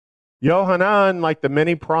 Yohanan, like the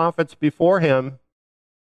many prophets before him,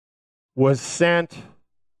 was sent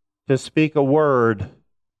to speak a word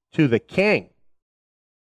to the king.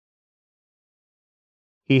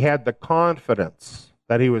 He had the confidence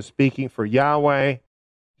that he was speaking for Yahweh.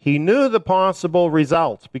 He knew the possible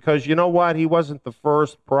results because you know what? He wasn't the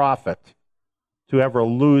first prophet to ever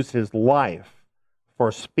lose his life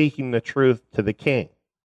for speaking the truth to the king.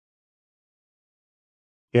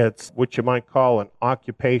 It's what you might call an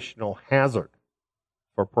occupational hazard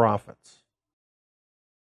for prophets.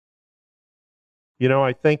 You know,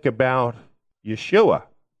 I think about Yeshua.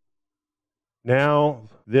 Now,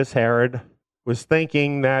 this Herod was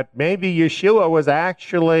thinking that maybe Yeshua was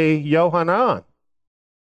actually Yohanan.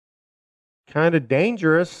 Kind of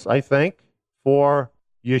dangerous, I think, for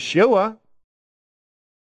Yeshua.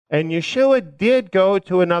 And Yeshua did go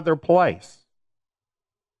to another place.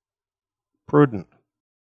 Prudent.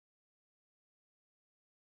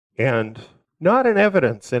 And not an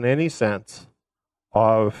evidence in any sense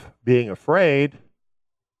of being afraid.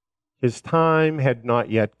 His time had not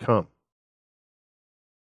yet come.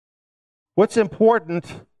 What's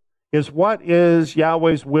important is what is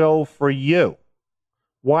Yahweh's will for you?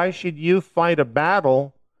 Why should you fight a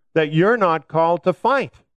battle that you're not called to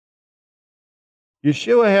fight?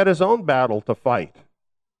 Yeshua had his own battle to fight.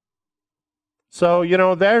 So,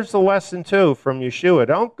 there's the lesson too from Yeshua.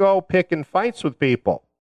 Don't go picking fights with people.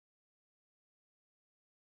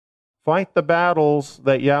 Fight the battles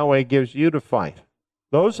that Yahweh gives you to fight.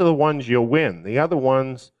 Those are the ones you'll win. The other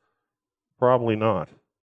ones, probably not.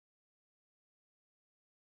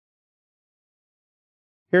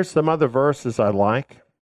 Here's some other verses I like.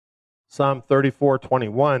 Psalm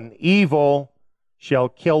 34:21. Evil shall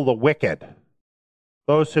kill the wicked.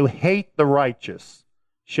 Those who hate the righteous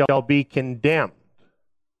shall be condemned.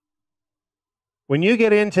 When you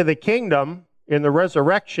get into the kingdom in the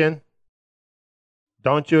resurrection,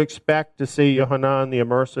 don't you expect to see Yohanan the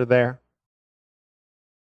Immerser there?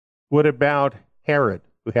 What about Herod,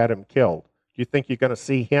 who had him killed? Do you think you're going to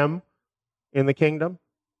see him in the kingdom?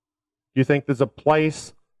 Do you think there's a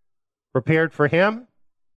place prepared for him?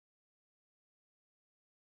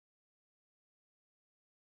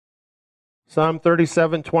 Psalm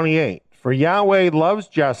 37:28. For Yahweh loves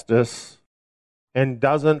justice and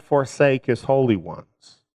doesn't forsake his holy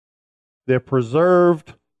ones. They're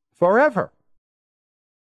preserved forever.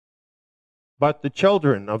 But the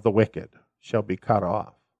children of the wicked shall be cut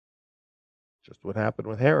off. Just what happened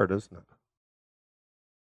with Herod, isn't it?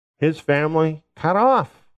 His family cut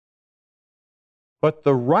off. But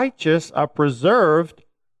the righteous are preserved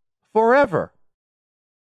forever.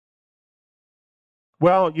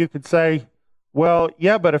 Well, you could say, well,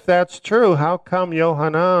 yeah, but if that's true, how come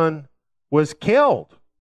Yohanan was killed?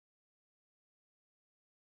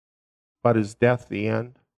 But is death the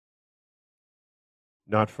end?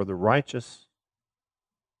 Not for the righteous.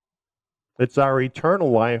 It's our eternal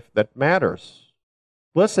life that matters.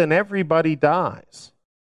 Listen, everybody dies.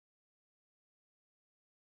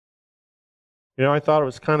 I thought it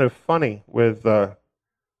was kind of funny with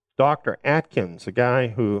Dr. Atkins, a guy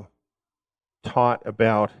who taught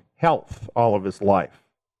about health all of his life.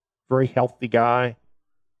 Very healthy guy.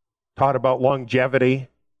 Taught about longevity.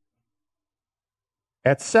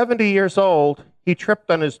 At 70 years old, he tripped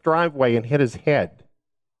on his driveway and hit his head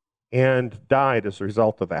and died as a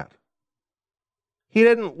result of that. He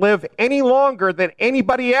didn't live any longer than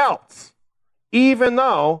anybody else, even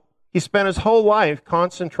though he spent his whole life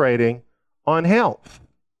concentrating on health.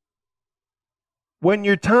 When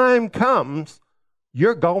your time comes,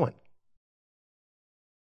 you're going.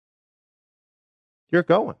 You're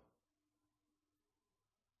going.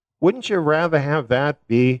 Wouldn't you rather have that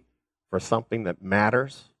be for something that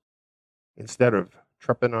matters instead of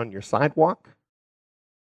tripping on your sidewalk?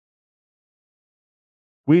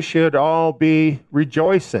 We should all be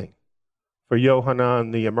rejoicing for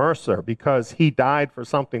Yohanan the Immerser because he died for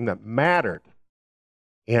something that mattered.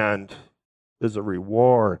 And there's a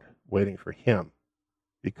reward waiting for him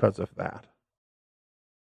because of that.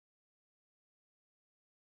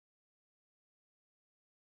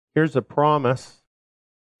 Here's a promise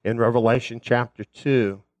in Revelation chapter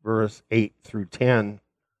 2, verse 8 through 10.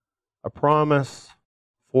 A promise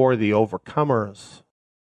for the overcomers.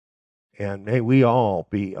 And may we all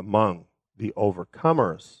be among the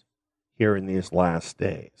overcomers here in these last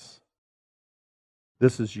days.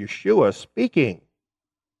 This is Yeshua speaking.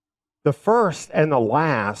 The first and the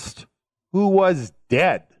last, who was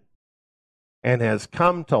dead and has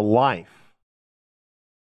come to life,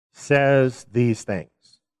 says these things.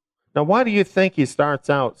 Now, why do you think he starts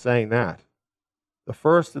out saying that? The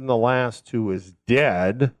first and the last who is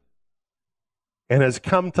dead and has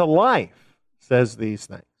come to life says these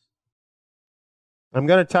things. I'm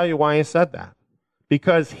going to tell you why he said that.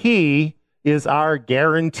 Because he is our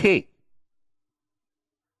guarantee.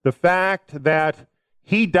 The fact that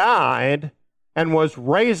he died and was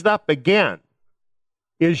raised up again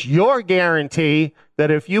is your guarantee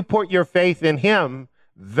that if you put your faith in him,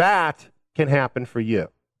 that can happen for you.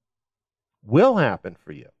 Will happen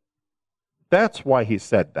for you. That's why he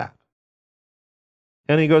said that.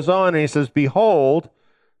 And he goes on and he says, behold,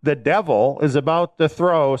 the devil is about to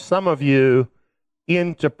throw some of you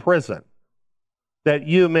into prison, that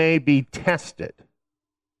you may be tested,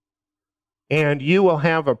 and you will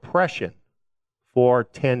have oppression for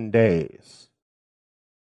 10 days.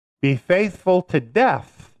 Be faithful to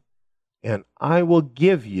death, and I will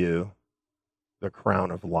give you the crown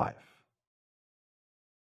of life.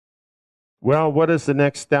 Well, what is the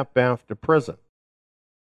next step after prison?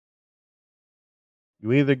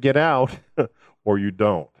 You either get out or you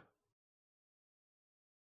don't.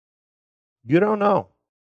 You don't know.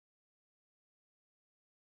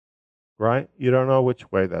 right? You don't know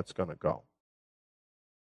which way that's going to go.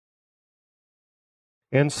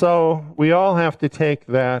 And so we all have to take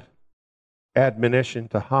that admonition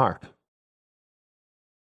to heart.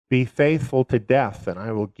 Be faithful to death, and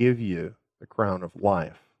I will give you the crown of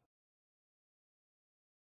life.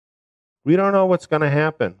 We don't know what's going to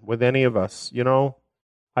happen with any of us. You know,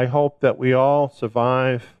 I hope that we all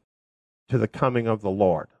survive to the coming of the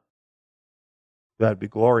Lord. That'd be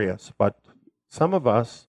glorious. But some of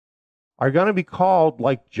us are going to be called,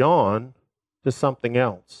 like John, to something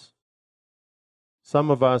else.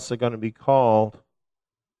 Some of us are going to be called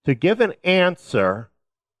to give an answer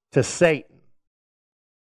to Satan,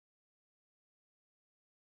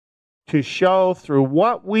 to show through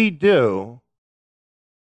what we do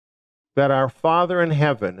that our Father in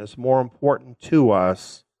heaven is more important to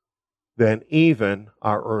us than even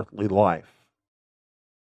our earthly life.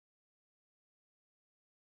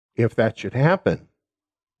 If that should happen,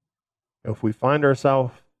 if we find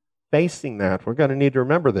ourselves facing that, we're going to need to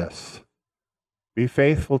remember this. Be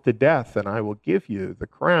faithful to death, and I will give you the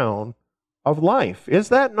crown of life. Is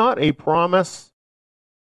that not a promise?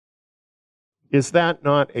 Is that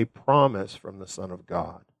not a promise from the Son of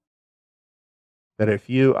God? That if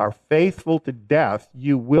you are faithful to death,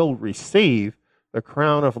 you will receive the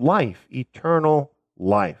crown of life, eternal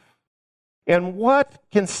life. And what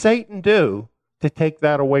can Satan do to take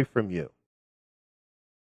that away from you?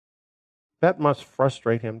 That must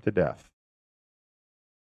frustrate him to death.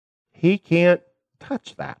 He can't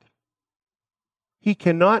touch that. He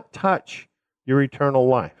cannot touch your eternal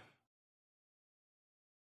life.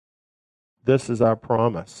 This is our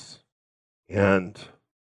promise and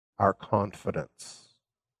our confidence.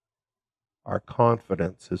 Our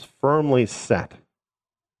confidence is firmly set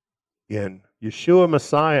in Yeshua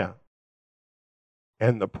Messiah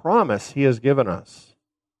and the promise he has given us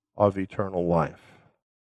of eternal life.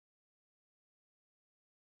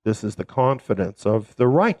 This is the confidence of the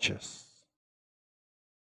righteous.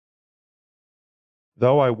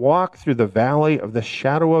 Though I walk through the valley of the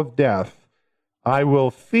shadow of death, I will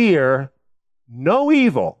fear no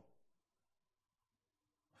evil,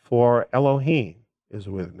 for Elohim is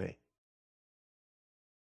with me.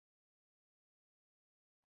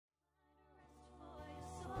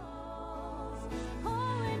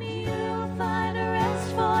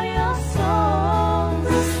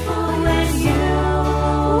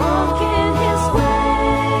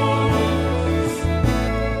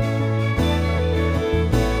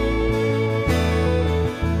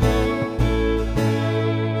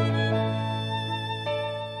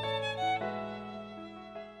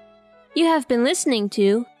 You have been listening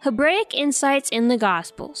to Hebraic Insights in the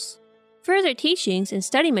Gospels. Further teachings and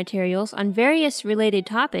study materials on various related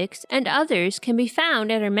topics and others can be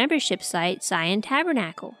found at our membership site, Zion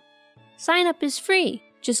Tabernacle. Sign up is free.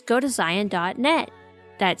 Just go to zion.net.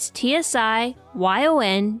 That's TSIYON.net.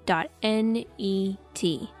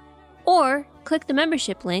 Or click the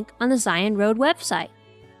membership link on the Zion Road website.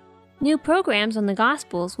 New programs on the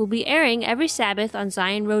Gospels will be airing every Sabbath on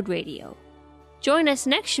Zion Road Radio. Join us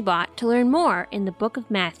next Shabbat to learn more in the book of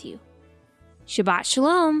Matthew. Shabbat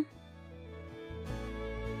Shalom!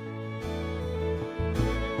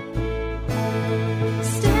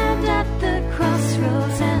 Stand at the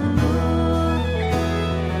crossroads and look.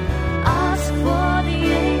 Ask for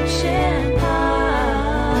the ancient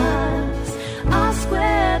paths. Ask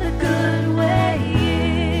where the good way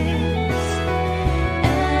is,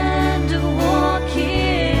 and walk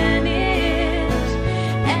in it,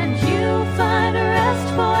 and you'll find rest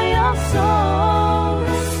for your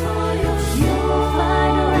souls. You'll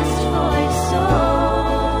find rest for your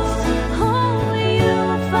souls. Only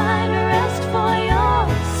you'll find rest for your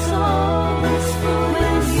souls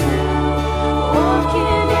when you walk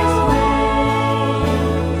in His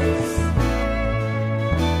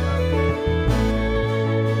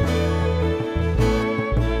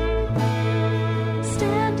ways.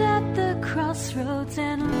 Stand at the crossroads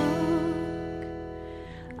and look.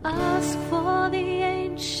 Ask for the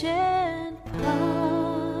ancient